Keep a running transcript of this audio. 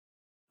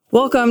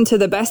Welcome to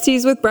the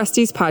Besties with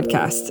Breasties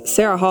podcast.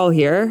 Sarah Hall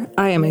here.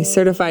 I am a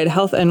certified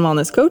health and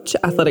wellness coach,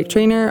 athletic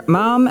trainer,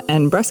 mom,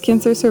 and breast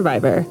cancer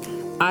survivor.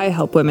 I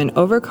help women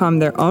overcome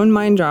their own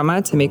mind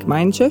drama to make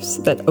mind shifts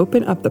that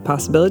open up the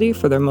possibility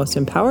for their most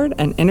empowered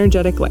and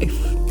energetic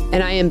life.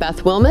 And I am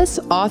Beth Wilmus,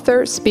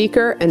 author,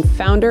 speaker, and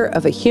founder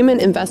of a human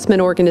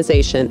investment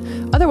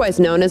organization, otherwise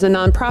known as a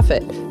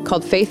nonprofit,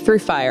 called Faith Through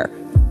Fire.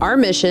 Our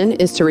mission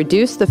is to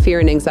reduce the fear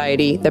and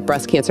anxiety that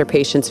breast cancer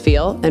patients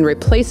feel and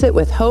replace it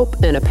with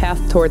hope and a path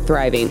toward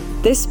thriving.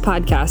 This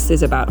podcast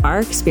is about our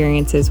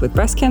experiences with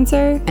breast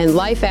cancer and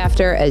life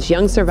after as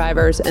young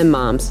survivors and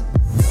moms.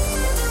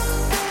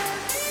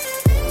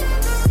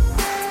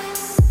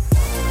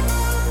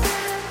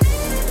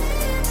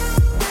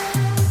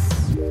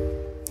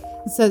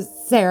 So,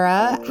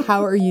 Sarah,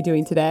 how are you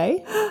doing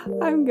today?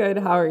 I'm good.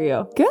 How are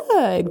you?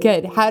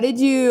 Good.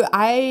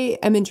 I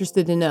am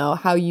interested to know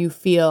how you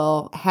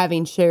feel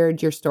having shared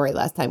your story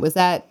last time. Was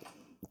that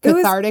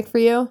cathartic for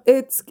you?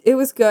 It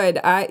was good.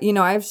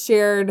 I've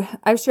shared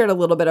a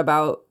little bit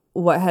about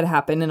what had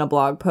happened in a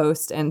blog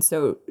post. And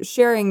so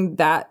sharing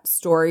that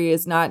story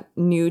is not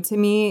new to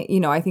me.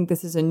 I think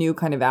this is a new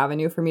kind of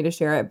avenue for me to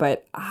share it,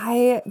 but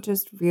I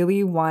just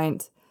really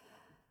want,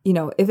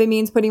 if it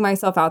means putting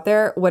myself out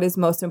there, what is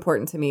most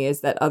important to me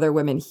is that other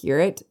women hear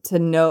it, to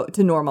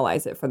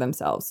normalize it for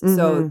themselves,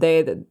 so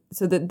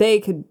that they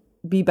could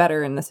be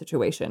better in the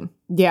situation.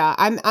 Yeah,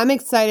 I'm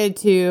excited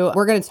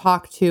we're going to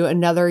talk to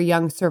another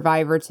young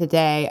survivor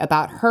today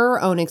about her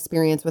own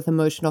experience with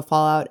emotional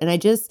fallout. And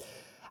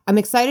I'm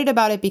excited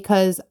about it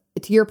because,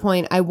 to your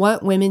point, I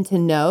want women to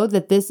know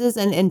that this is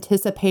an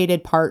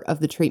anticipated part of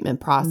the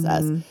treatment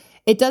process. Mm-hmm.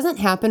 It doesn't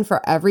happen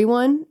for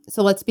everyone.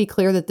 So let's be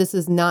clear that this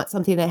is not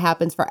something that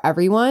happens for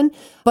everyone,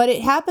 but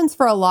it happens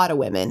for a lot of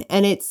women.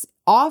 And it's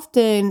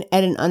often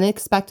at an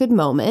unexpected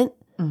moment.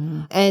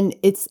 Mm-hmm. And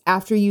it's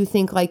after you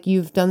think like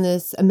you've done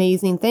this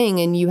amazing thing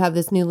and you have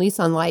this new lease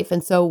on life.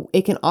 And so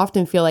it can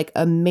often feel like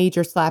a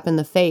major slap in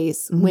the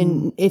face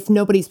if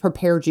nobody's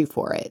prepared you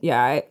for it.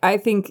 Yeah, I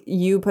think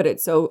you put it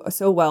so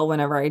well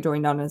whenever I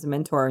joined on as a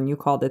mentor, and you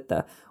called it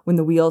the when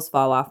the wheels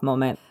fall off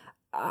moment.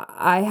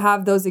 I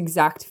have those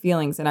exact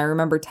feelings. And I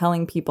remember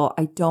telling people,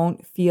 I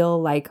don't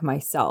feel like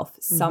myself.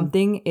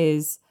 Mm-hmm.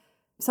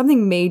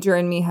 Something major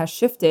in me has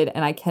shifted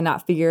and I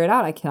cannot figure it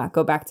out. I cannot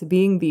go back to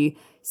being the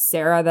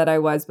Sarah that I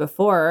was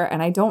before.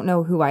 And I don't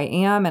know who I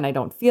am and I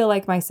don't feel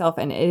like myself.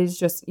 And it is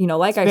just,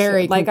 I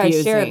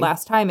shared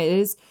last time,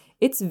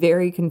 it's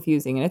very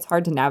confusing and it's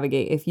hard to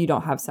navigate if you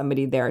don't have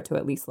somebody there to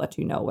at least let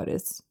you know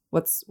what's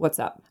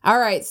up. All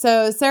right.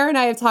 So Sarah and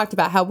I have talked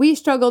about how we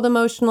struggled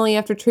emotionally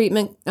after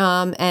treatment.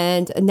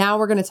 And now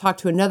we're going to talk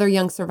to another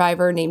young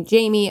survivor named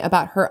Jamie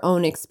about her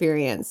own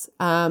experience.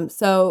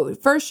 So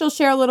first she'll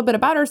share a little bit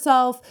about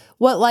herself,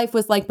 what life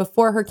was like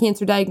before her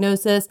cancer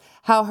diagnosis,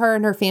 how her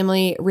and her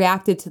family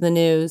reacted to the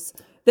news.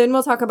 Then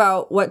we'll talk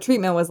about what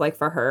treatment was like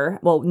for her.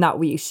 Well, not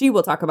we. She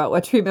will talk about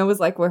what treatment was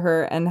like for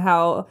her and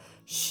how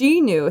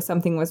she knew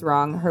something was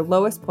wrong, her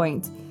lowest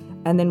point.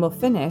 And then we'll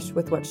finish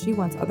with what she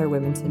wants other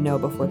women to know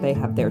before they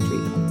have their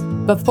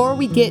treatment. Before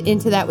we get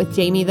into that with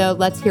Jamie, though,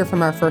 let's hear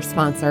from our first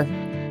sponsor.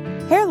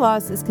 Hair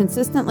loss is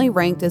consistently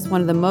ranked as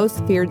one of the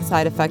most feared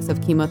side effects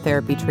of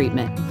chemotherapy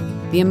treatment.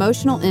 The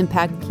emotional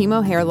impact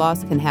chemo hair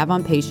loss can have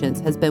on patients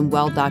has been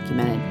well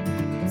documented.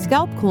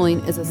 Scalp cooling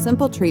is a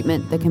simple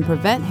treatment that can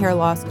prevent hair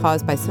loss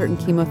caused by certain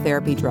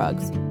chemotherapy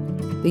drugs.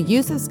 The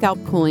use of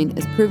scalp cooling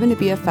is proven to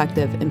be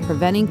effective in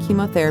preventing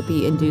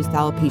chemotherapy-induced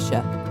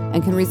alopecia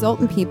and can result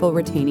in people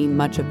retaining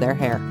much of their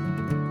hair.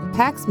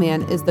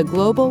 Paxman is the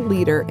global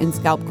leader in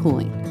scalp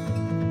cooling.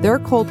 Their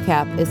cold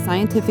cap is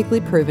scientifically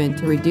proven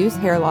to reduce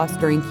hair loss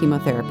during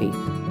chemotherapy.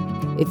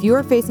 If you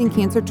are facing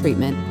cancer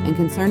treatment and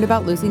concerned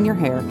about losing your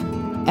hair,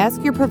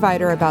 ask your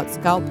provider about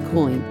scalp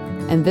cooling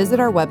and visit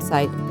our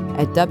website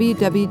at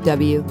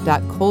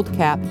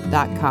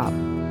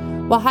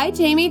www.coldcap.com. Well, hi,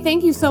 Jamie.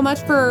 Thank you so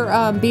much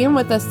for being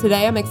with us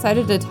today. I'm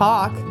excited to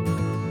talk.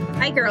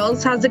 Hi,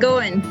 girls. How's it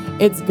going?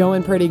 It's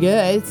going pretty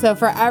good. So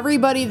for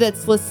everybody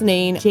that's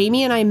listening,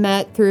 Jamie and I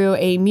met through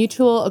a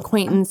mutual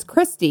acquaintance,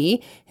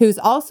 Christy, who's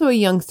also a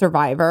young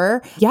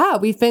survivor. Yeah,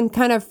 we've been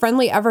kind of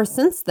friendly ever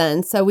since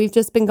then. So we've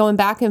just been going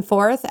back and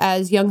forth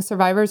as young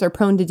survivors are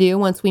prone to do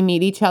once we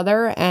meet each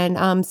other. And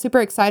I'm super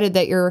excited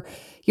that you're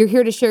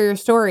here to share your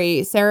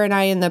story. Sarah and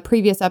I, in the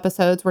previous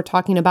episodes, were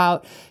talking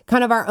about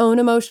kind of our own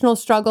emotional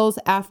struggles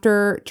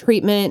after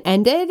treatment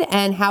ended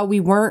and how we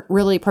weren't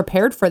really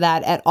prepared for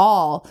that at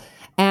all.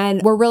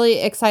 And we're really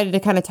excited to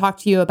kind of talk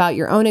to you about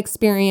your own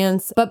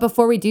experience. But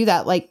before we do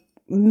that,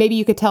 maybe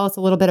you could tell us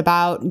a little bit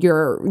about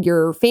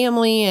your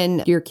family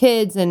and your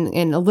kids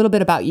and a little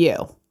bit about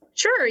you.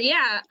 Sure.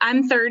 Yeah.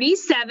 I'm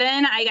 37.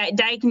 I got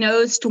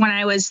diagnosed when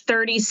I was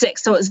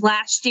 36. So it was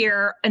last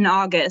year in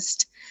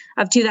August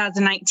of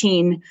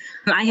 2019.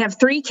 I have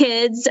 3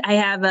 kids. I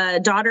have a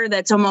daughter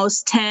that's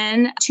almost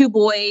 10, 2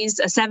 boys,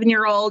 a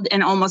 7-year-old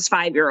and almost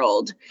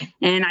 5-year-old.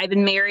 And I've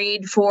been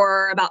married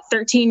for about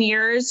 13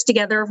 years,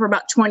 together for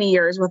about 20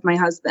 years with my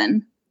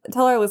husband.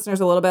 Tell our listeners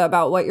a little bit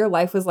about what your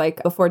life was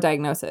like before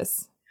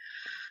diagnosis.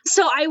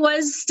 So I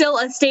was still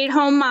a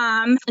stay-at-home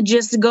mom,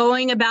 just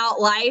going about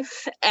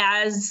life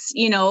as,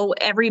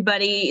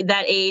 everybody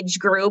that age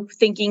group,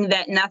 thinking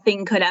that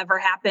nothing could ever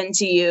happen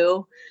to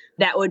you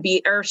that would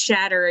be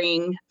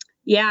earth-shattering.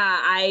 Yeah,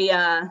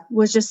 I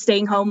was just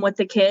staying home with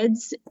the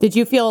kids. Did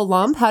you feel a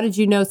lump? How did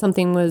you know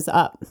something was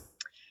up?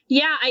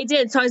 Yeah, I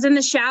did. So I was in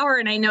the shower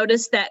and I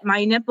noticed that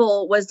my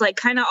nipple was like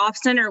kind of off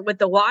center with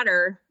the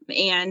water.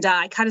 And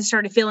I kind of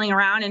started feeling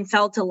around and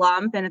felt a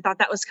lump. And I thought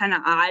that was kind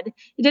of odd.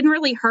 It didn't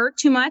really hurt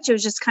too much. It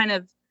was just kind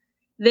of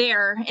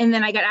there. And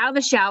then I got out of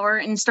the shower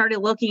and started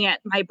looking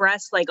at my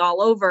breast like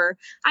all over.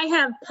 I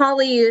have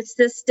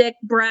polycystic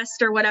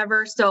breast or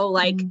whatever. So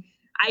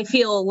I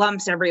feel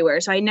lumps everywhere.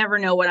 So I never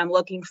know what I'm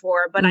looking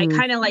for. But I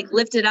kind of like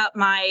lifted up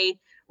my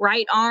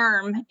right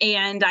arm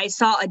and I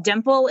saw a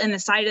dimple in the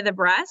side of the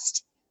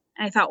breast.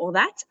 And I thought, well,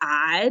 that's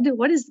odd.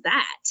 What is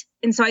that?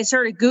 And so I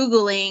started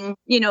Googling,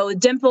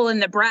 dimple in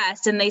the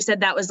breast. And they said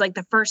that was like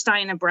the first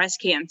sign of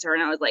breast cancer.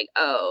 And I was like,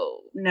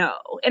 oh, no.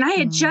 And I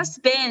had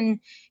just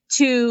been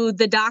to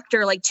the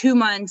doctor like 2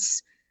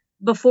 months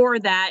before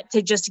that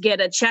to just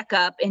get a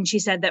checkup. And she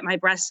said that my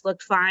breast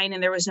looked fine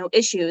and there was no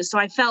issues. So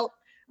I felt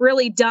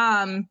really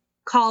dumb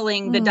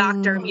calling the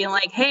doctor and being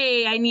like,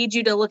 hey, I need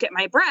you to look at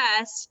my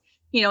breast.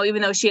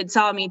 Even though she had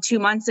saw me 2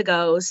 months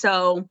ago.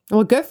 So,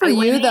 well, good for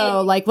you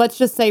though. Like, let's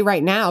just say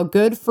right now,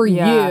 good for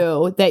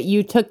you that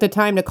you took the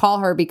time to call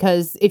her,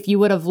 because if you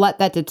would have let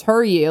that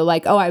deter you,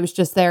 like, oh, I was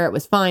just there, it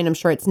was fine, I'm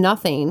sure it's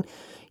nothing,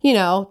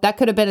 that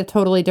could have been a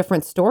totally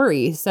different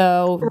story.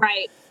 So,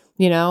 right.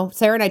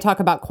 Sarah and I talk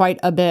about quite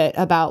a bit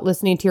about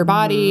listening to your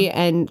body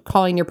and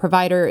calling your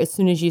provider as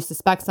soon as you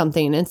suspect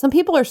something. And some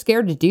people are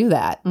scared to do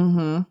that.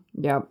 Mm-hmm.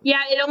 Yep.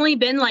 Yeah, it only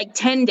been like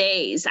 10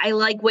 days. I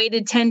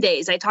waited 10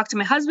 days. I talked to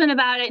my husband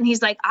about it and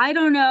he's like, I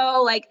don't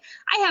know. Like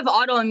I have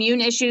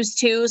autoimmune issues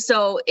too.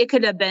 So it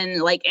could have been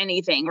like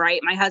anything,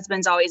 right? My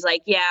husband's always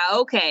like, yeah,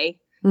 okay.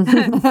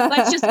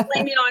 Let's just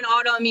blame it on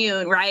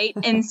autoimmune, right?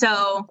 And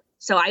so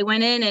I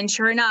went in and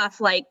sure enough,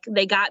 like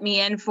they got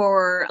me in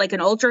for like an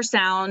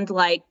ultrasound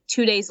like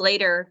 2 days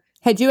later.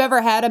 Had you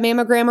ever had a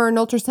mammogram or an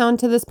ultrasound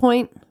to this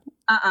point?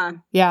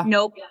 Yeah.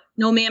 Nope.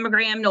 No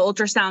mammogram, no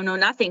ultrasound, no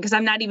nothing. Because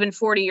I'm not even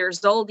 40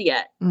 years old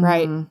yet.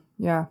 Right.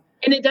 Yeah.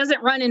 And it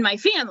doesn't run in my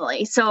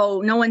family.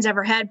 So no one's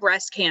ever had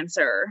breast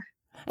cancer.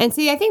 And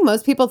see, I think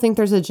most people think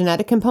there's a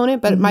genetic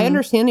component, but my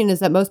understanding is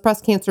that most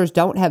breast cancers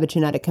don't have a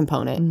genetic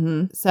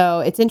component.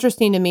 So it's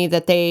interesting to me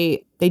that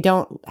they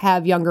don't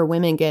have younger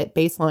women get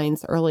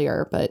baselines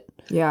earlier, but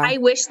yeah, I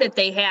wish that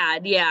they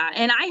had. Yeah.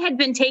 And I had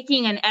been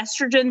taking an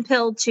estrogen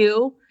pill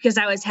too, because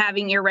I was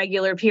having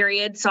irregular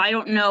periods. So I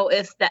don't know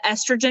if the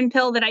estrogen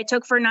pill that I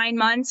took for 9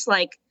 months,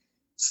 like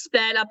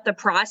sped up the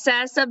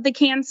process of the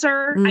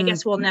cancer. I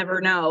guess we'll never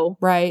know.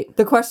 Right.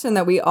 The question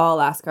that we all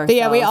ask ourselves.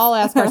 Yeah, we all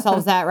ask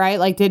ourselves that, right?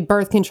 Like, did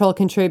birth control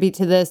contribute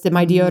to this? Did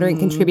my deodorant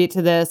contribute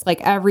to this?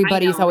 Like,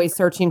 everybody's always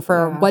searching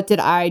for what did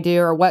I do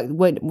or what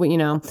would,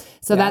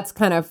 So that's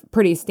kind of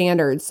pretty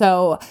standard.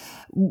 So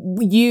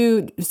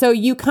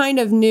you kind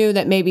of knew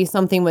that maybe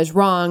something was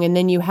wrong, and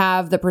then you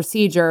have the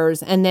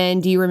procedures. And then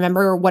do you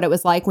remember what it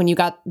was like when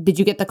did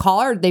you get the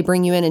call, or did they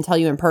bring you in and tell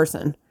you in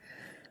person?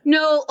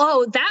 No.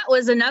 Oh, that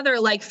was another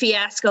like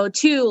fiasco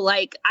too.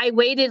 Like I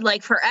waited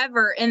like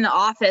forever in the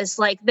office.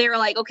 Like they were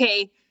like,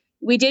 okay,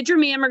 we did your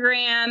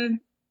mammogram,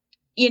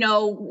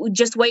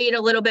 just wait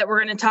a little bit.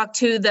 We're going to talk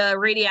to the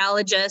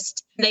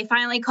radiologist. They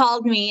finally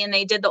called me and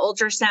they did the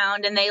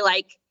ultrasound and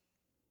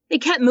they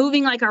kept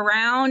moving like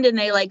around and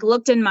they like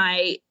looked in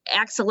my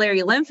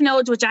axillary lymph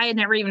nodes, which I had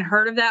never even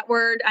heard of that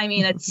word. I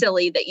mean, it's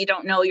silly that you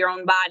don't know your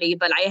own body,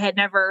 but I had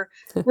never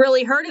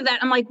really heard of that.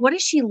 I'm like, what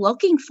is she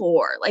looking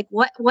for? Like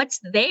what's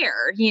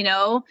there,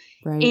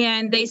 Right.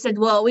 And they said,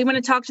 well, we want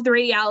to talk to the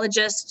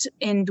radiologist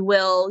and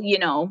we'll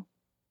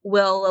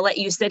let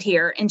you sit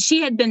here. And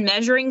she had been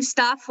measuring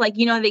stuff. Like,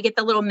 they get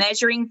the little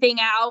measuring thing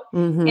out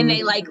and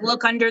they like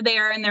look under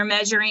there and they're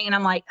measuring. And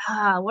I'm like,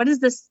 what is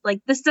this?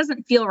 Like, this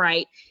doesn't feel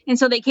right. And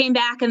so they came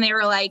back and they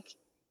were like,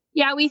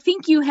 yeah, we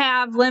think you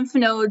have lymph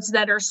nodes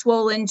that are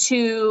swollen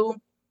to,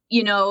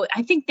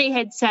 I think they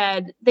had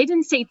said, they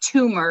didn't say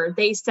tumor.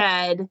 They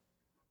said,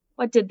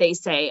 what did they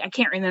say? I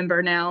can't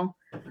remember now.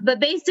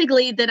 But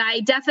basically that I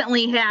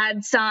definitely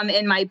had some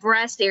in my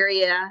breast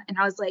area. And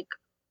I was like,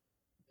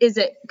 is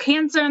it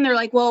cancer? And they're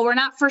like, well, we're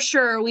not for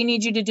sure. We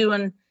need you to do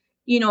a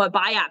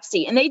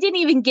biopsy. And they didn't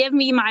even give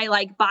me my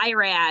like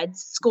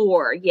BI-RADS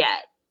score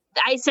yet.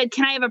 I said,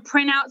 can I have a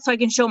printout so I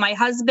can show my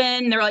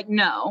husband? And they're like,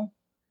 no.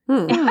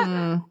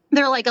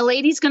 They're like, a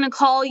lady's going to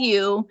call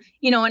you,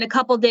 in a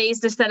couple days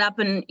to set up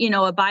a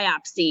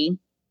biopsy.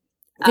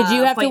 Did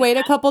you have to wait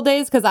a couple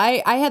days? Because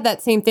I had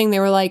that same thing. They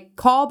were like,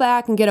 call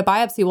back and get a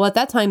biopsy. Well, at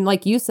that time,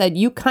 like you said,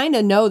 you kind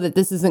of know that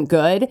this isn't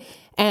good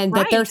and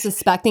that they're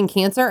suspecting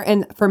cancer.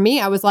 And for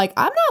me, I was like,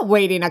 I'm not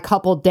waiting a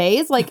couple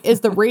days. Like, is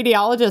the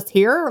radiologist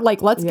here?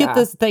 Like, let's get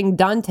this thing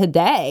done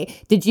today.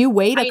 Did you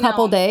wait a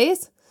couple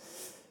days?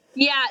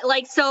 Yeah,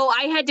 like, so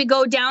I had to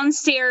go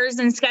downstairs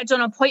and schedule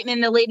an appointment.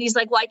 And the lady's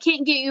like, well, I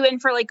can't get you in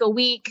for like a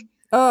week.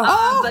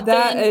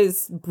 That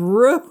is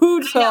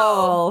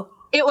brutal.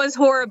 It was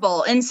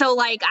horrible. And so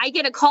like I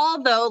get a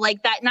call though,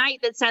 like that night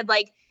that said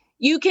like,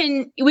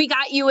 we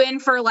got you in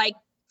for like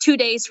 2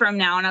 days from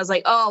now. And I was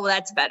like, oh, well,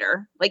 that's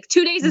better. Like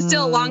 2 days is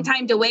still a long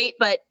time to wait,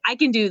 but I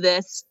can do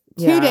this.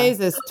 2 days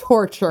is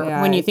torture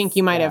when you think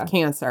you might have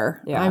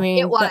cancer. Yeah. I mean,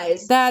 it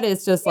was. that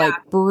is just like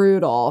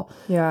brutal.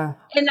 Yeah.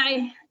 And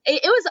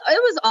it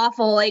was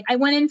awful. Like I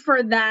went in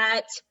for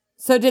that.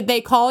 So did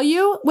they call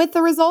you with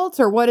the results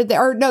or what did they,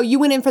 or no, you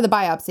went in for the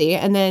biopsy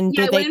and then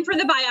I went in for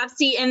the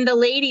biopsy and the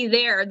lady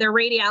there, the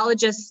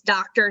radiologist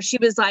doctor, she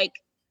was like,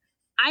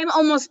 I'm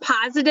almost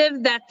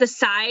positive that the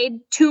side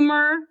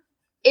tumor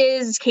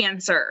is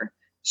cancer.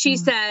 She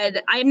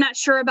said, I'm not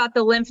sure about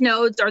the lymph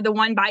nodes or the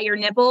one by your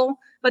nipple,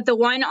 but the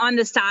one on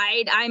the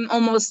side, I'm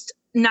almost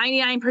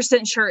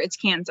 99% sure it's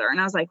cancer. And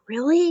I was like,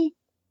 really?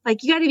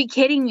 Like, you got to be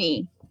kidding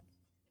me.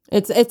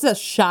 It's a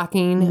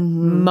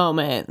shocking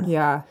moment.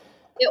 Yeah.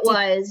 It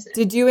was.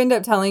 Did you end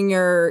up telling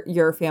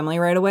your family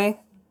right away?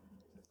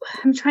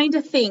 I'm trying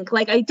to think.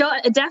 Like, I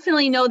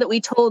definitely know that we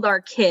told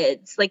our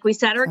kids. Like, we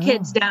sat our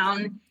kids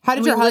down. How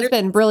did your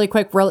husband, really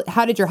quick,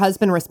 how did your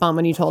husband respond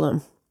when you told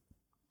him?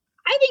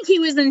 I think he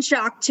was in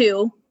shock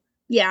too.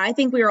 Yeah, I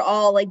think we were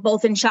all like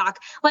both in shock.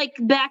 Like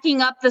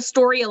backing up the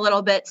story a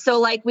little bit. So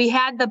like we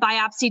had the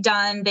biopsy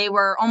done. They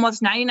were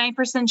almost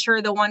 99%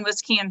 sure the one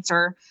was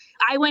cancer.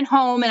 I went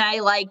home and I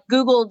like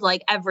Googled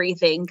like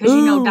everything because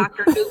you know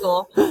Dr.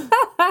 Google.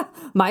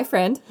 My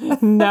friend.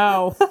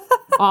 No.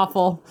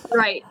 Awful.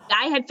 Right.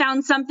 I had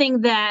found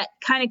something that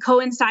kind of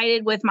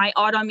coincided with my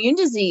autoimmune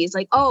disease.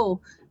 Like,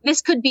 oh,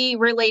 this could be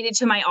related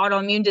to my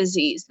autoimmune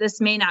disease.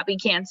 This may not be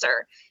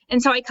cancer.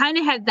 And so I kind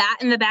of had that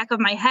in the back of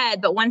my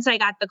head. But once I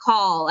got the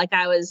call, like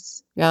I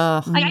was,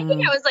 like, I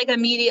think I was like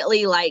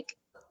immediately like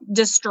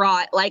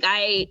distraught. Like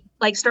I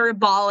like started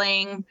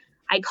bawling.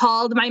 I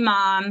called my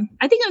mom.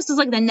 I think this was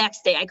like the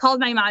next day. I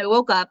called my mom. I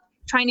woke up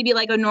trying to be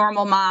like a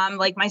normal mom.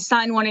 Like my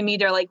son wanted me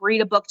to like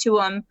read a book to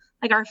him,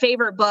 like our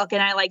favorite book.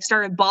 And I like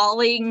started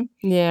bawling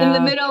in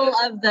the middle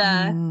of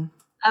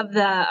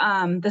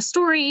the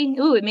story.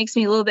 Ooh, it makes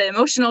me a little bit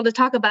emotional to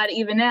talk about it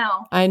even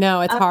now. I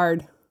know it's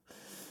hard.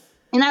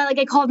 And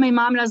I called my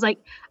mom and I was like,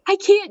 I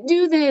can't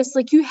do this.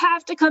 Like, you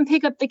have to come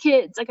pick up the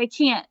kids. Like, I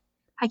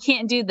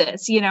can't do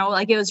this. You know,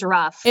 like it was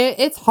rough.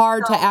 It's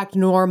hard to act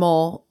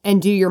normal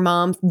and do your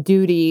mom's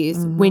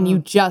duties when you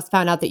just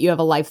found out that you have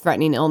a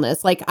life-threatening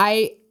illness. Like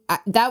I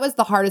that was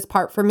the hardest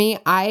part for me.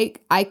 I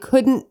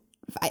couldn't,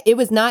 it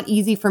was not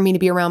easy for me to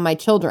be around my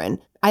children.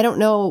 I don't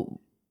know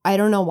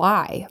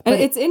why. And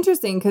it's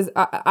interesting because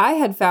I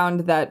had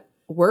found that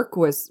work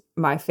was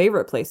my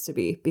favorite place to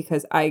be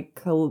because I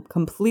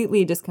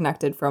completely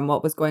disconnected from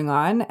what was going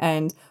on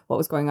and what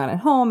was going on at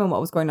home and what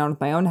was going on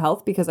with my own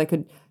health because I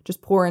could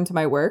just pour into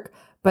my work.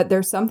 But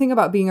there's something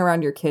about being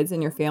around your kids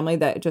and your family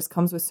that just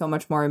comes with so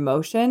much more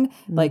emotion.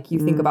 Like you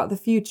think about the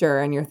future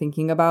and you're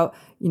thinking about,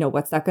 you know,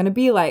 what's that going to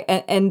be like?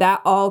 And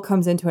that all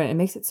comes into it. It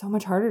makes it so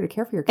much harder to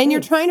care for your kids. And you're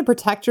trying to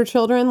protect your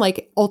children.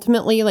 Like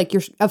ultimately, like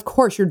of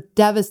course you're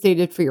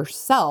devastated for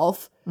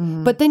yourself,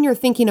 but then you're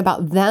thinking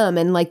about them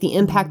and like the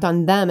impact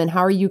on them and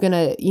how are you going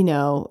to, you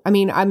know, I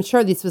mean, I'm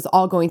sure this was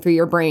all going through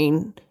your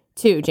brain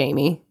too,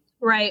 Jamie.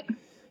 Right.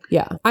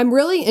 Yeah. I'm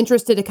really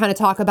interested to kind of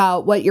talk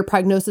about what your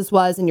prognosis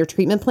was and your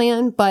treatment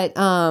plan. But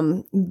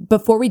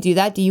before we do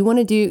that, do you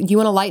want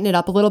to lighten it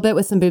up a little bit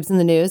with some boobs in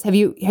the news? Have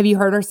you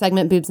heard our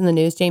segment Boobs in the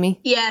News,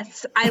 Jamie?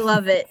 Yes, I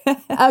love it.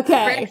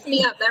 Okay. Cracks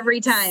me up every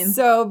time.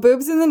 So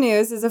Boobs in the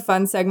News is a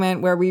fun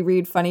segment where we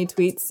read funny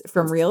tweets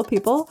from real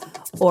people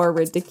or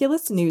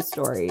ridiculous news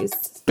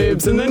stories.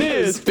 Boobs in the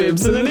news,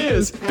 boobs in the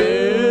news, boobs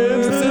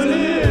in the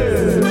news.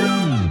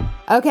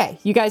 Okay,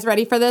 you guys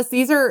ready for this?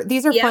 These are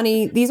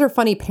funny. These are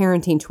funny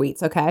parenting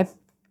tweets, okay?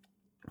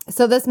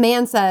 So this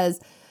man says,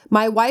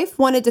 "My wife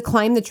wanted to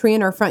climb the tree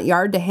in our front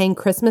yard to hang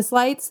Christmas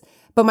lights,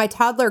 but my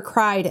toddler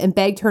cried and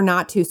begged her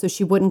not to so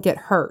she wouldn't get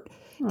hurt.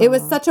 It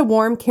was such a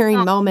warm,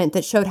 caring moment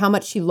that showed how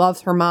much she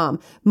loves her mom.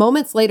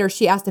 Moments later,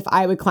 she asked if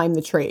I would climb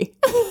the tree."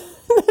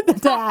 The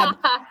dad.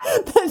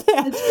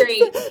 That's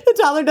great. The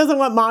toddler doesn't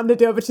want mom to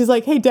do it, but she's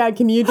like, "Hey, Dad,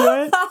 can you do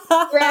it?"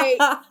 Right.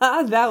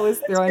 That was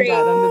throwing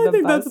that under the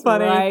think bus that's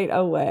funny. right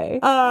away.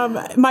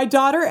 My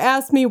daughter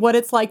asked me what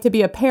it's like to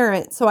be a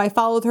parent, so I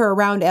followed her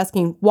around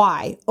asking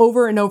why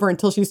over and over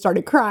until she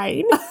started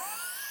crying.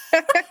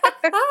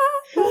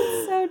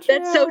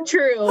 That's so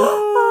true.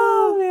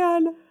 Oh,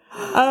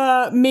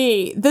 man.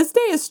 Me. This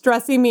day is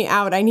stressing me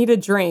out. I need a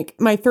drink.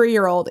 My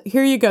 3-year-old,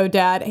 "Here you go,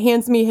 Dad,"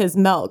 hands me his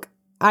milk.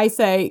 I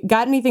say,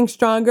 "Got anything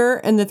stronger?"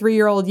 And the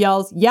 3-year-old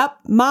yells, "Yep.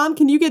 Mom,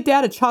 can you get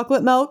Dad a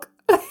chocolate milk?"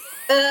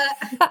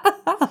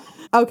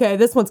 Okay,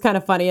 this one's kind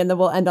of funny, and then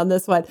we'll end on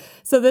this one.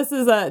 So this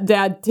is a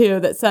dad, too,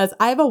 that says,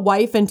 "I have a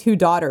wife and 2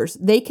 daughters.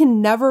 They can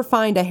never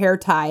find a hair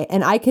tie,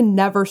 and I can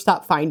never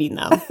stop finding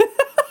them."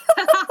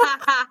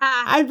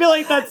 I feel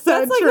like that's so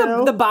That's like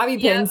true. the bobby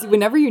pins.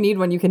 Whenever you need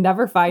one, you can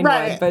never find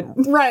one. But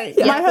Right.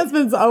 My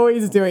husband's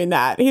always doing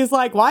that. He's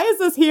like, why is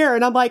this here?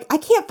 And I'm like, I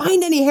can't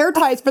find any hair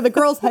ties for the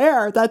girl's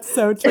hair. That's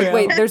so true.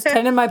 wait, there's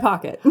 10 in my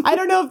pocket. I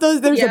don't know if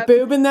there's a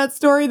boob in that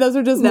story. Those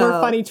are just more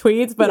funny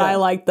tweets, but I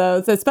like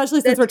those, especially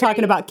since we're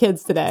talking about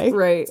kids today.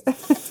 Right.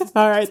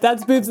 All right.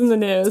 That's Boobs in the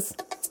News.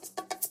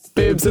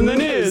 Bibs in the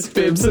news,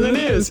 bibs in the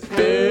news,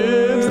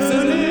 bibs in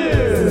the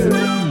news.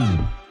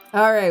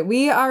 All right,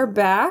 we are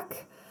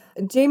back.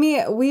 Jamie,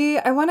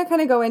 I want to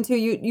kind of go into,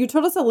 you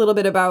told us a little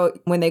bit about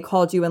when they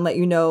called you and let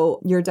you know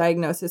your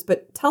diagnosis,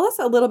 but tell us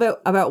a little bit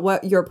about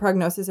what your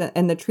prognosis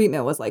and the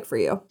treatment was like for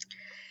you.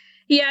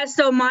 Yeah,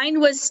 so mine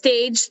was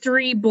stage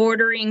 3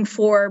 bordering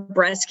 4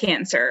 breast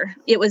cancer.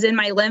 It was in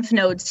my lymph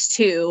nodes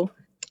too.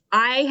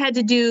 I had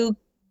to do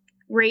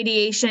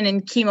radiation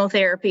and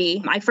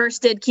chemotherapy. I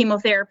first did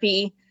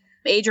chemotherapy,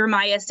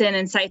 adriamycin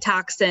and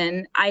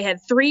Cytoxan. I had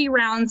 3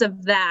 rounds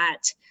of that,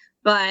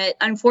 but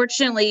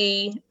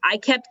unfortunately, I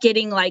kept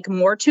getting like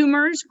more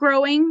tumors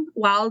growing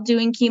while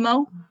doing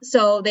chemo.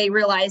 So they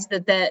realized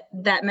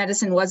that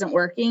medicine wasn't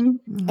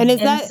working. And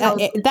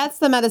that's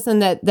the medicine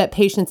that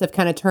patients have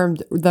kind of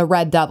termed the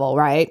red devil,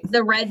 right?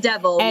 The red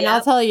devil. And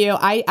I'll tell you,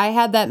 I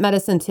had that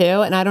medicine too.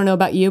 And I don't know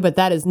about you, but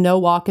that is no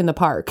walk in the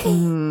park.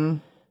 Mm-hmm.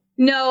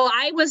 No,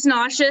 I was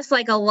nauseous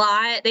like a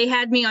lot. They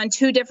had me on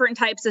 2 different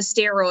types of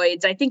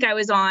steroids. I think I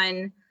was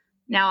on,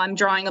 now I'm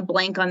drawing a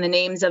blank on the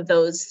names of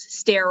those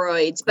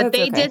steroids, but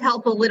they did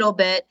help a little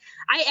bit.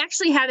 I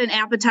actually had an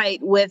appetite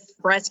with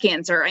breast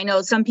cancer. I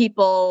know some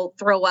people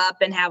throw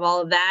up and have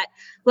all of that.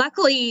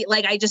 Luckily,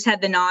 like I just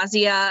had the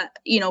nausea,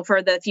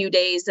 for the few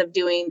days of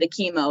doing the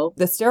chemo.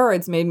 The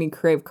steroids made me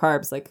crave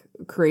carbs like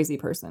a crazy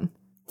person.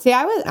 See,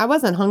 I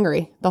wasn't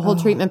hungry the whole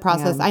treatment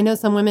process. Man. I know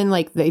some women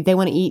like they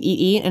want to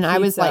eat, and pizza. I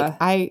was like,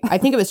 I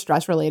think it was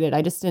stress related.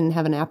 I just didn't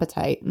have an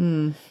appetite.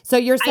 So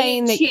you're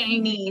saying that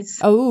Chinese.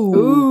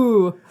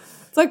 Ooh.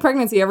 It's like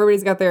pregnancy.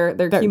 Everybody's got their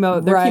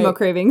chemo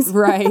cravings.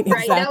 Right. Right.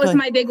 Exactly. That was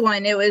my big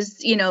one. It was,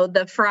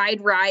 the fried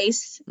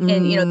rice and,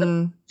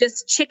 the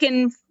just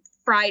chicken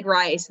fried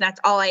rice. That's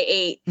all I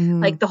ate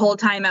like the whole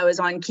time I was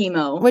on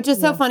chemo. Which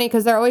is so funny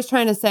because they're always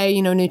trying to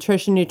say,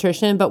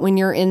 nutrition. But when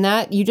you're in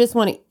that, you just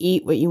want to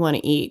eat what you want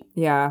to eat.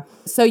 Yeah.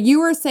 So you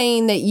were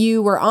saying that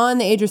you were on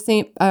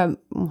the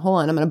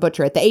hold on, I'm going to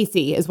butcher it. The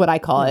AC is what I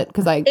call it.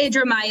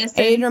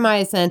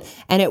 Adriamycin.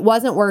 And it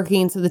wasn't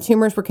working. So the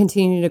tumors were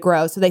continuing to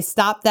grow. So they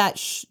stopped that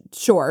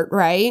short,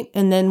 right?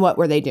 And then what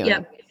were they doing?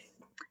 Yep.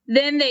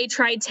 Then they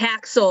tried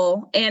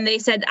Taxol and they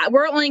said,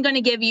 we're only going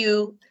to give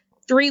you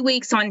 3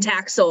 weeks on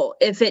Taxol.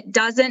 If it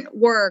doesn't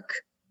work,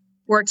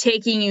 we're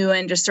taking you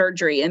into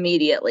surgery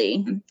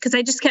immediately. Because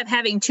I just kept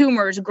having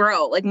tumors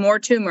grow, like more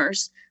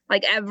tumors.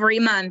 Like every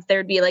month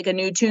there'd be like a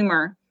new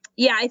tumor.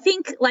 Yeah, I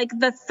think like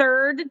the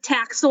 3rd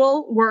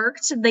Taxol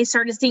worked. They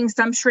started seeing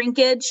some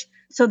shrinkage.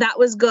 So that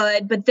was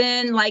good. But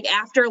then like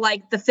after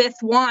like the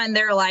 5th one,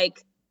 they're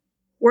like,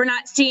 we're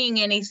not seeing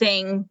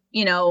anything,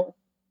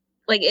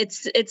 like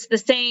it's the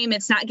same.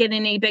 It's not getting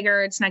any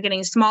bigger. It's not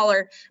getting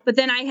smaller. But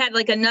then I had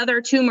like another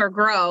tumor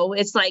grow.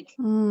 It's like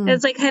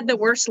had the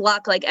worst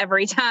luck like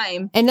every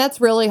time. And that's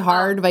really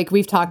hard. Like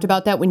we've talked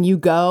about that when you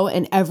go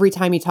and every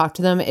time you talk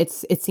to them, it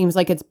seems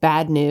like it's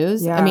bad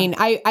news. Yeah. I mean,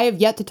 I have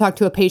yet to talk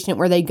to a patient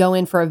where they go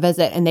in for a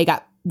visit and they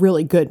got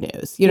really good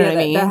news. You know what I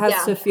mean? That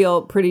has to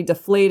feel pretty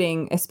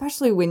deflating,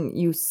 especially when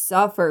you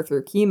suffer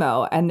through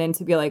chemo and then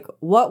to be like,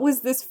 what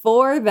was this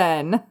for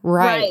then?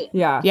 Right.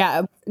 Yeah.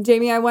 Yeah.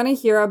 Jamie, I want to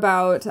hear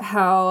about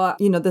how,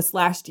 this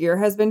last year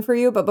has been for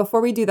you. But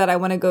before we do that, we're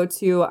going to go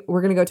to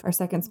our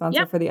second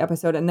sponsor for the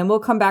episode. And then we'll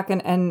come back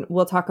and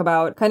we'll talk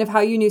about kind of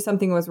how you knew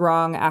something was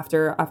wrong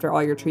after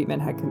all your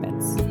treatment had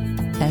commenced.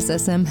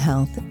 SSM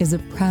Health is a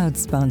proud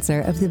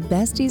sponsor of the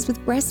Besties with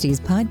Breasties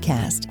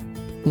podcast.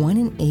 1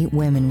 in 8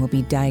 women will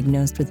be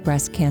diagnosed with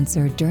breast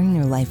cancer during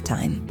their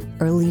lifetime.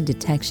 Early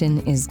detection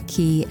is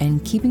key,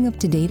 and keeping up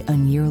to date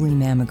on yearly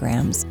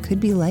mammograms could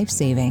be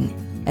life-saving.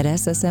 At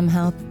SSM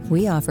Health,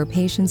 we offer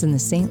patients in the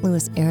St.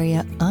 Louis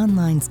area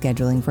online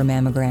scheduling for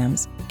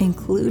mammograms,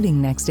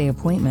 including next-day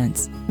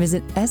appointments.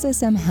 Visit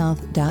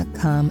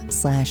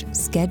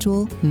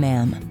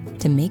ssmhealth.com/schedule-mam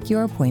to make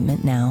your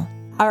appointment now.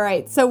 All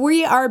right, so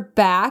we are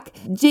back.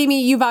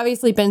 Jamie, you've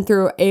obviously been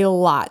through a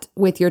lot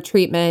with your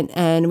treatment,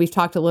 and we've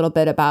talked a little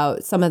bit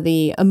about some of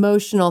the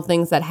emotional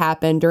things that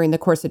happened during the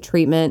course of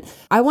treatment.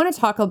 I want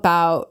to talk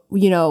about,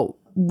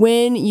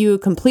 when you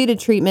completed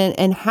treatment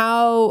and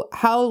how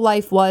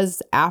life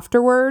was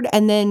afterward,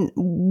 and then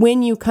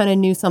when you kind of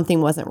knew something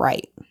wasn't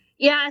right.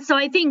 Yeah, so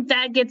I think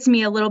that gets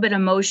me a little bit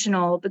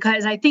emotional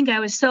because I think I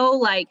was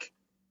so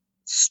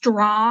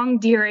strong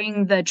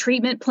during the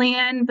treatment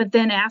plan, but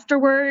then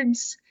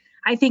afterwards,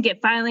 I think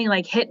it finally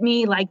hit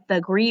me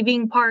the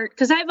grieving part,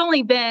 because I've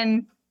only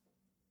been,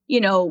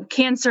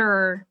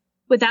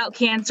 without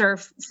cancer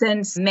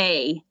since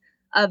May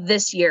of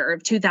this year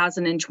of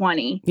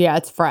 2020. Yeah,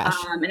 it's fresh.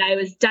 And I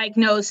was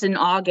diagnosed in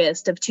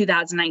August of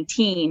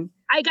 2019.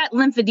 I got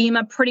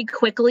lymphedema pretty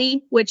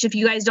quickly, which if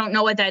you guys don't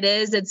know what that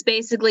is, it's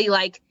basically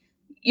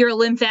your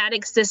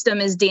lymphatic system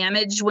is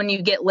damaged when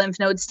you get lymph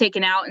nodes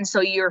taken out. And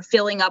so you're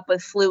filling up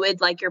with fluid,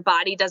 like your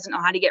body doesn't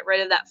know how to get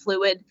rid of that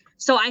fluid.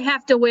 So I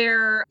have to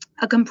wear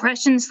a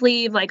compression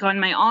sleeve, like on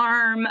my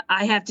arm.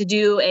 I have to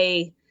do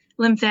a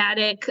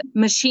lymphatic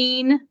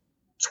machine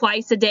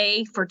twice a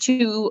day for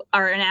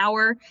an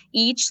hour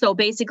each. So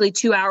basically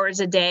 2 hours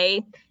a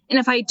day. And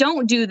if I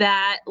don't do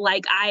that,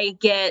 like I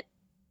get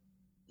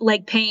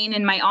like pain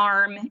in my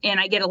arm and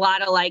I get a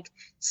lot of like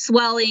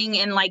swelling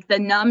and like the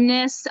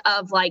numbness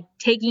of like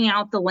taking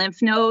out the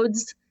lymph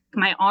nodes.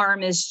 My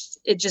arm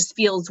it just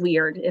feels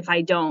weird if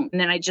I don't. And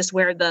then I just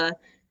wear the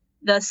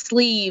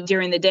sleeve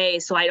during the day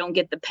so I don't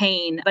get the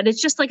pain. But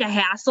it's just like a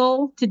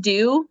hassle to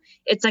do.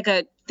 It's like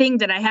a thing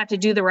that I have to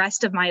do the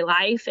rest of my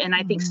life. And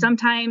I think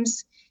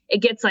sometimes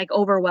it gets like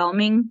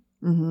overwhelming.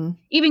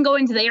 Even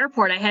going to the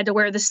airport, I had to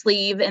wear the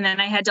sleeve. And then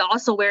I had to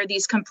also wear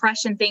these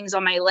compression things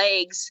on my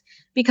legs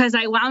because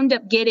I wound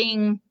up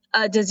getting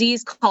a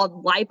disease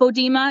called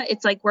lipodema.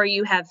 It's like where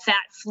you have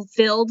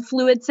fat-filled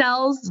fluid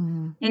cells.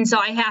 And so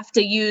I have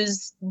to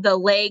use the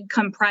leg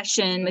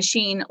compression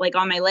machine like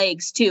on my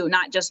legs too,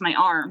 not just my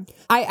arm.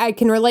 I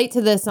can relate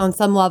to this on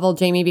some level,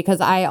 Jamie,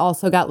 because I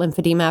also got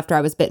lymphedema after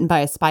I was bitten by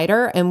a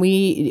spider. And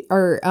we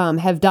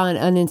have done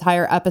an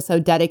entire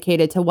episode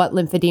dedicated to what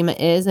lymphedema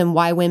is and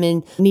why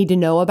women need to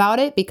know about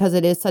it because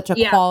it is such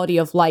a quality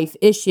of life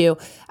issue.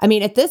 I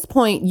mean, at this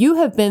point, you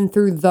have been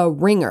through the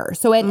ringer.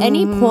 So at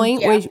any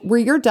point were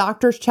your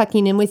doctors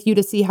checking in with you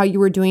to see how you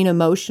were doing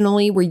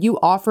emotionally? Were you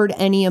offered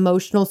any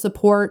emotional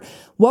support?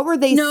 What were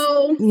they?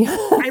 No,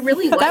 I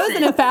really wasn't. That was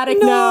an emphatic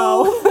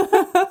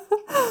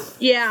no.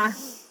 Yeah.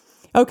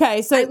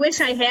 Okay. So I wish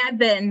I had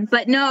been,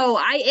 but no,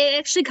 it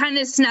actually kind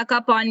of snuck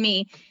up on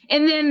me.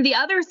 And then the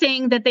other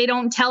thing that they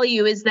don't tell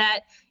you is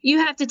that you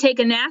have to take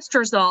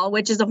anastrozole,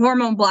 which is a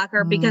hormone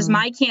blocker, because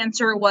my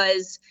cancer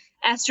was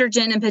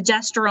estrogen and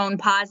progesterone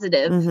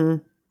positive,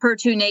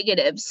 HER2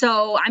 negative.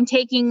 So I'm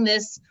taking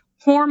this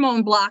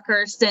hormone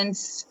blocker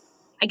since,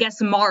 I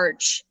guess,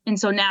 March. And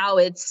so now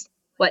it's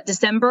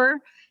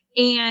December.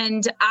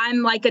 And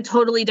I'm like a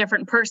totally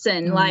different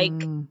person. Like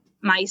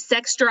my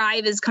sex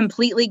drive is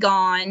completely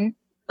gone.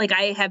 Like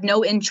I have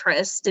no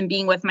interest in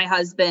being with my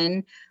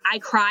husband. I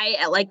cry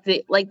at like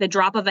the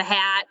drop of a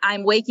hat.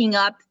 I'm waking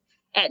up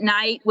at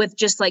night with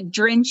just like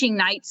drenching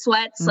night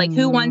sweats. Like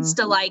who wants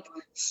to like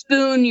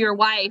spoon your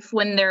wife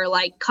when they're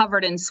like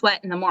covered in sweat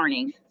in the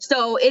morning?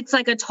 So it's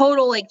like a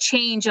total like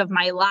change of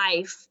my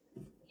life.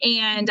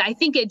 And I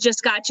think it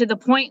just got to the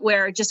point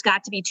where it just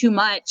got to be too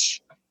much.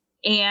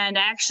 And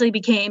I actually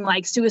became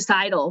like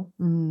suicidal,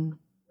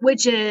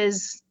 which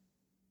is,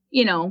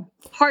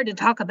 hard to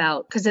talk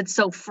about because it's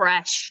so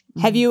fresh.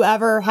 Have you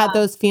ever had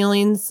those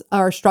feelings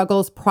or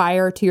struggles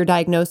prior to your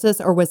diagnosis,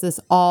 or was this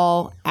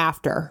all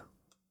after?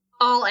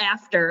 All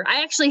after.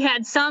 I actually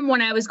had some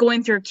when I was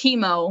going through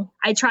chemo.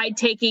 I tried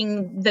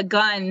taking the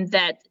gun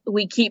that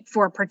we keep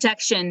for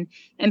protection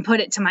and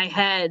put it to my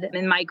head.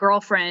 And my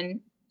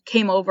girlfriend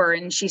came over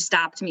and she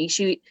stopped me.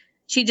 She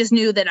just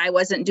knew that I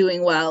wasn't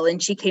doing well.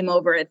 And she came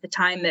over at the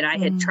time that I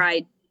had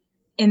tried.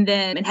 And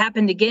then it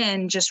happened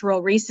again just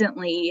real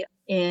recently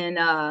in,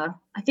 I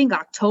think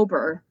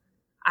October.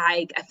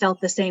 I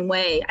felt the same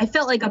way. I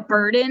felt like a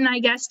burden, I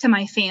guess, to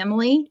my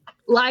family.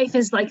 Life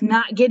is like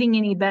not getting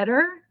any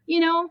better,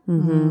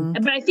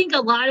 But I think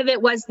a lot of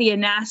it was the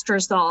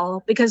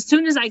anastrozole, because as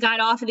soon as I got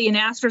off of the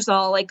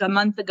anastrozole like a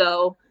month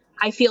ago,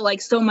 I feel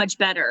like so much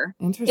better.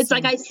 Interesting. It's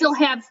like I still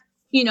have,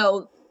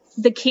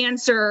 the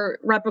cancer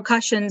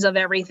repercussions of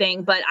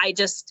everything, but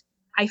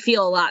I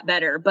feel a lot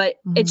better. But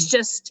it's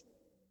just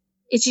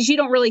you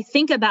don't really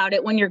think about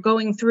it when you're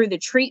going through the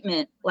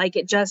treatment. Like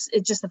it just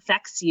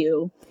affects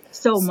you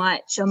so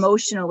much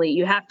emotionally.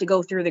 You have to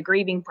go through the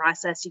grieving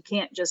process. You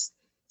can't just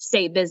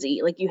stay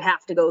busy. Like you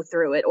have to go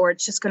through it, or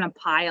it's just going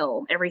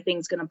to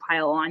everything's going to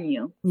pile on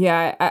you.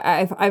 Yeah.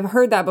 I've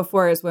heard that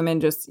before as women,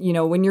 just,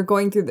 when you're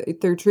going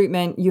through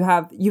treatment, you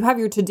have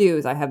your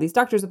to-dos. I have these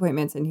doctor's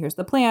appointments and here's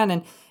the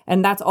plan.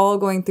 And that's all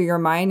going through your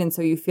mind. And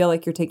so you feel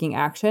like you're taking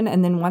action.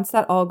 And then once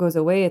that all goes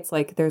away, it's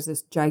like, there's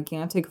this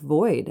gigantic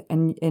void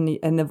and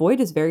the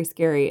void is very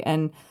scary.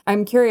 And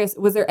I'm curious,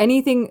 was there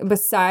anything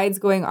besides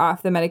going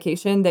off the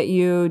medication that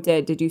you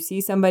did? Did you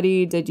see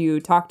somebody? Did you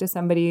talk to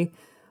somebody?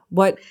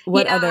 What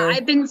other?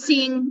 I've been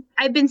seeing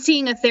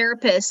a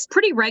therapist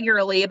pretty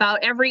regularly,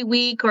 about every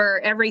week or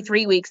every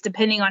 3 weeks,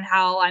 depending on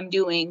how I'm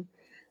doing,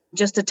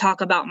 just to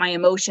talk about my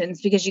emotions,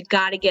 because you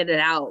got to get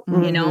it out.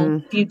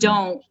 If you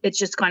don't, it's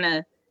just going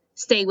to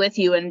stay with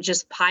you and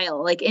just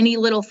pile. Like any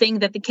little thing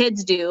that the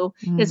kids do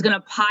is going to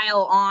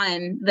pile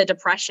on the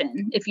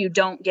depression if you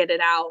don't get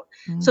it out.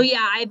 So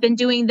yeah, I've been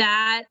doing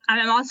that.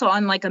 I'm also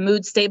on like a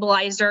mood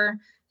stabilizer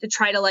to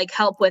try to like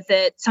help with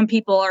it. Some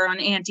people are on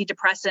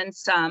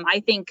antidepressants. I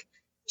think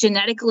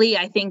genetically,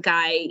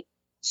 I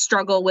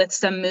struggle with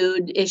some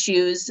mood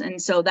issues.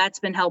 And so that's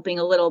been helping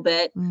a little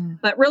bit,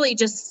 but really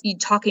just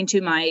talking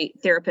to my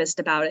therapist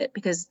about it,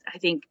 because I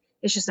think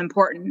it's just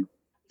important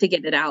to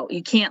get it out.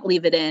 You can't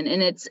leave it in.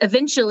 And it's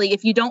eventually,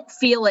 if you don't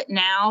feel it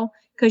now,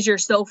 because you're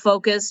so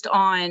focused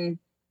on,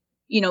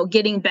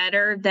 getting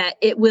better, that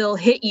it will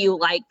hit you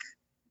like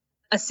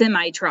a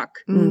semi truck,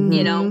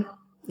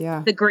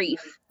 Yeah. the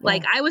grief.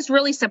 Like I was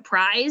really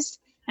surprised,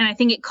 and I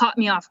think it caught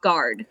me off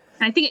guard.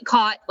 And I think it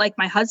caught like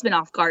my husband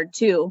off guard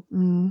too,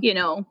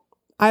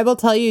 I will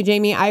tell you,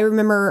 Jamie, I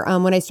remember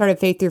when I started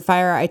Faith Through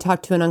Fire, I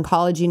talked to an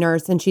oncology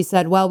nurse and she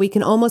said, well, we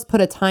can almost put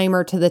a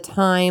timer to the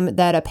time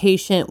that a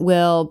patient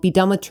will be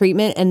done with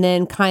treatment and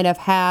then kind of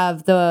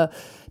have the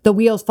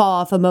wheels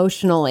fall off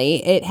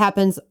emotionally. It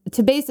happens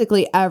to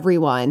basically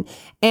everyone.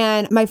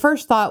 And my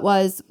first thought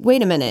was,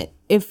 wait a minute,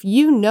 if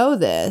you know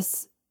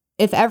this,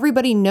 if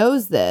everybody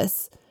knows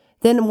this,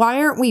 then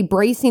why aren't we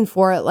bracing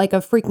for it like a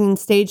freaking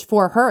stage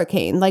 4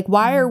 hurricane? Like,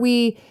 why are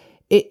we...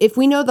 If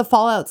we know the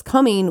fallout's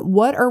coming,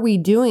 what are we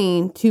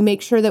doing to make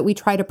sure that we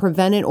try to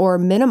prevent it or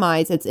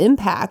minimize its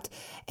impact?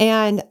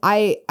 And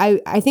I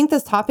think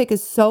this topic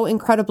is so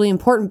incredibly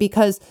important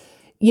because,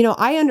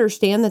 I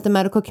understand that the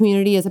medical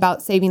community is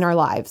about saving our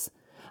lives.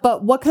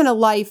 But what kind of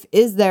life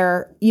is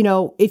there,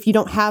 if you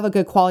don't have a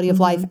good quality of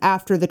life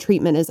after the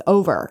treatment is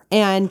over?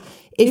 And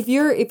if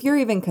you're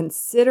even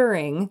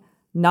considering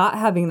not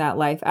having that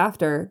life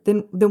after,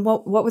 then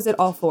what was it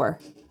all for?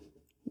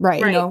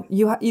 Right.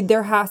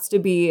 There has to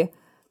be...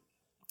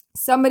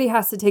 Somebody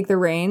has to take the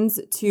reins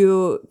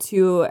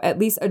to at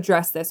least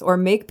address this or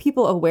make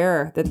people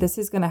aware that this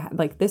is going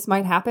to this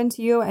might happen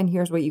to you and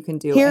here's what you can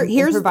do.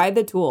 Here's provide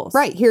the tools.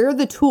 Right. Here are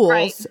the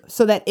tools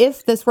so that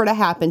if this were to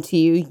happen to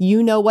you,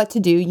 you know what to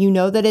do. You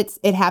know that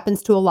it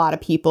happens to a lot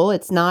of people.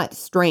 It's not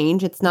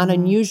strange. It's not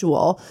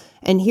unusual.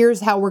 And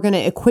here's how we're going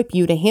to equip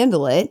you to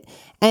handle it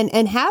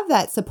and have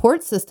that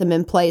support system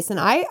in place. And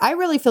I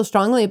really feel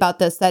strongly about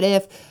this, that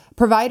if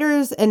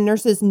providers and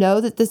nurses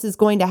know that this is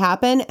going to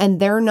happen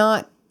and they're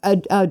not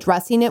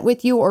addressing it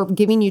with you or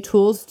giving you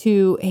tools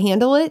to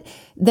handle it,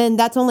 then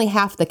that's only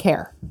half the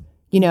care.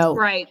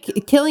 Right.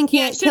 Killing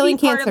cancer.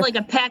 Part of like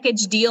a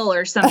package deal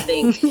or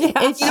something.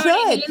 It should.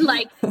 What I mean?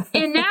 Like,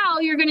 and now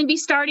you're going to be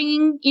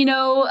starting,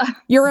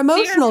 your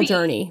emotional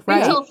journey,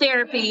 right? Mental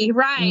therapy,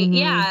 right?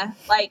 Yeah.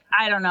 Like,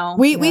 I don't know.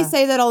 We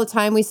say that all the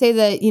time. We say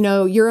that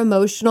your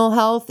emotional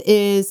health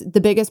is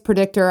the biggest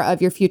predictor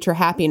of your future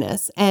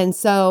happiness, and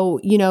so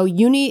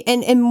you need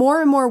and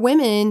more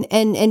women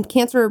and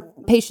cancer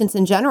patients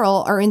in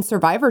general are in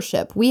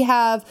survivorship. We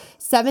have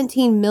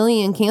 17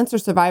 million cancer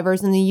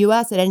survivors in the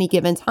U.S. at any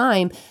given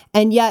time,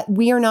 and yet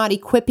we are not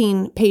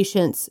equipping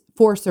patients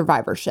for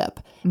survivorship.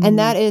 And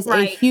that is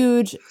a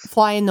huge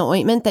fly in the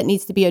ointment that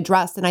needs to be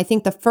addressed. And I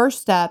think the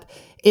first step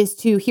is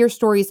to hear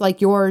stories like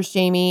yours,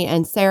 Jamie,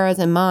 and Sarah's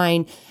and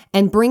mine,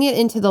 and bring it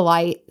into the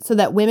light so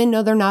that women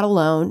know they're not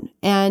alone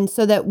and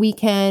so that we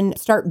can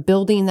start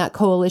building that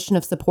coalition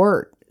of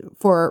support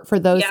for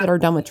those that are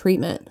done with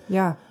treatment.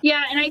 Yeah.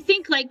 And I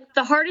think like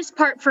the hardest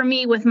part for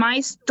me with my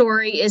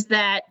story is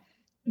that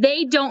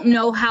they don't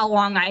know how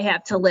long I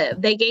have to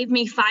live. They gave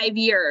me 5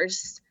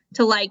 years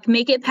to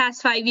make it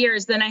past 5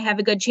 years, then I have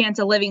a good chance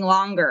of living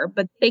longer,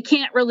 but they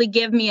can't really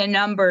give me a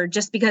number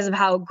just because of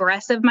how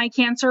aggressive my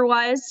cancer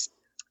was.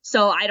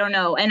 So I don't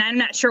know. And I'm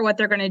not sure what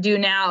they're going to do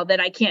now that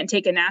I can't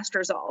take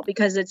anastrozole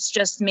because it's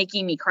just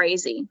making me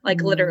crazy,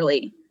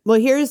 literally. Well,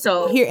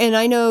 and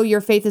I know your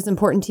faith is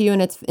important to you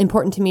and it's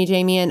important to me,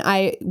 Jamie. And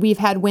we've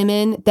had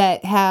women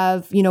that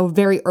have,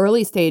 very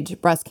early stage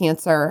breast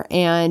cancer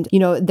and,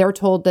 they're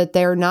told that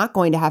they're not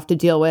going to have to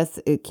deal with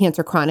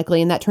cancer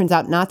chronically. And that turns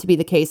out not to be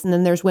the case. And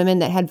then there's women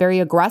that had very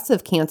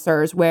aggressive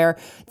cancers where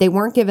they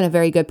weren't given a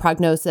very good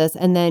prognosis.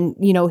 And then,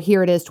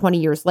 here it is 20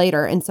 years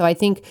later. And so I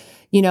think,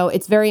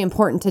 it's very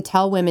important to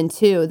tell women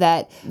too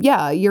that,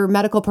 your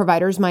medical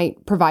providers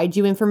might provide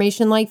you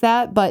information like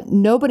that, but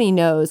nobody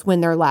knows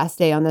when their last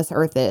day on this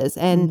earth is.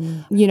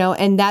 And,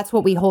 and that's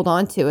what we hold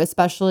on to,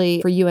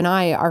 especially for you and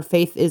I. Our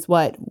faith is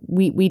what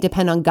we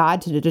depend on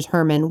God to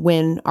determine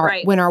when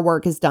our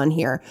work is done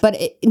here. But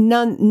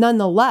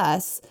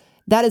nonetheless,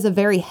 that is a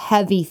very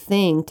heavy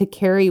thing to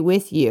carry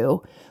with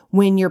you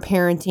when you're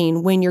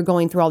parenting, when you're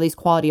going through all these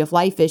quality of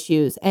life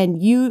issues,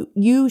 and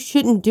you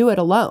shouldn't do it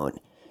alone.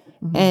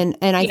 And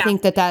I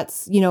think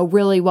that's,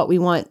 really what we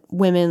want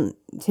women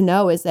to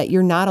know is that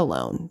you're not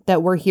alone,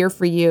 that we're here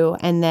for you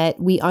and that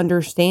we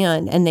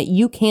understand and that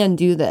you can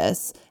do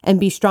this and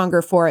be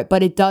stronger for it.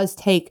 But it does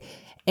take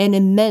an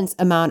immense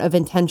amount of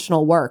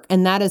intentional work.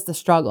 And that is the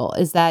struggle,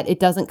 is that it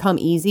doesn't come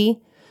easy,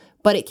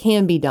 but it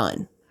can be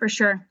done. For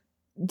sure.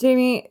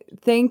 Jamie,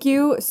 thank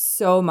you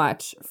so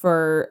much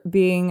for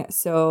being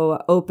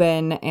so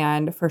open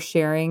and for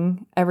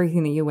sharing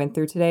everything that you went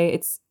through today.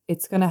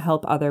 It's going to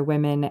help other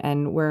women,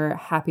 and we're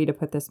happy to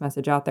put this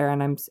message out there.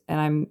 And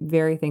I'm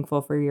very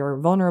thankful for your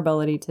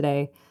vulnerability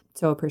today.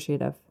 So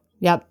appreciative.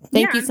 Yep.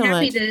 Thank you so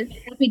much.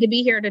 Happy to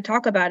be here to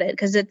talk about it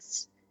because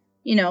it's,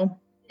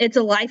 it's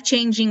a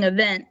life-changing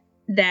event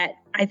that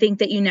I think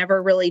that you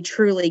never really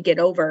truly get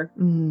over.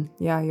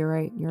 Yeah, you're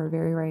right. You're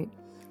very right.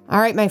 All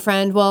right, my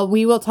friend. Well,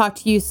 we will talk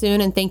to you soon,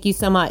 and thank you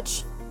so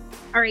much.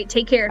 All right.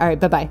 Take care. All right.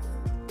 Bye-bye.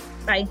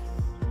 Bye.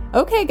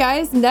 Okay,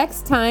 guys,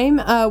 next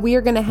time we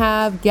are going to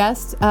have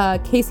guest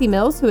Casey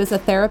Mills, who is a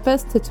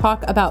therapist, to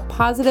talk about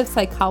positive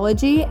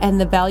psychology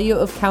and the value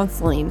of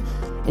counseling.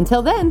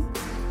 Until then,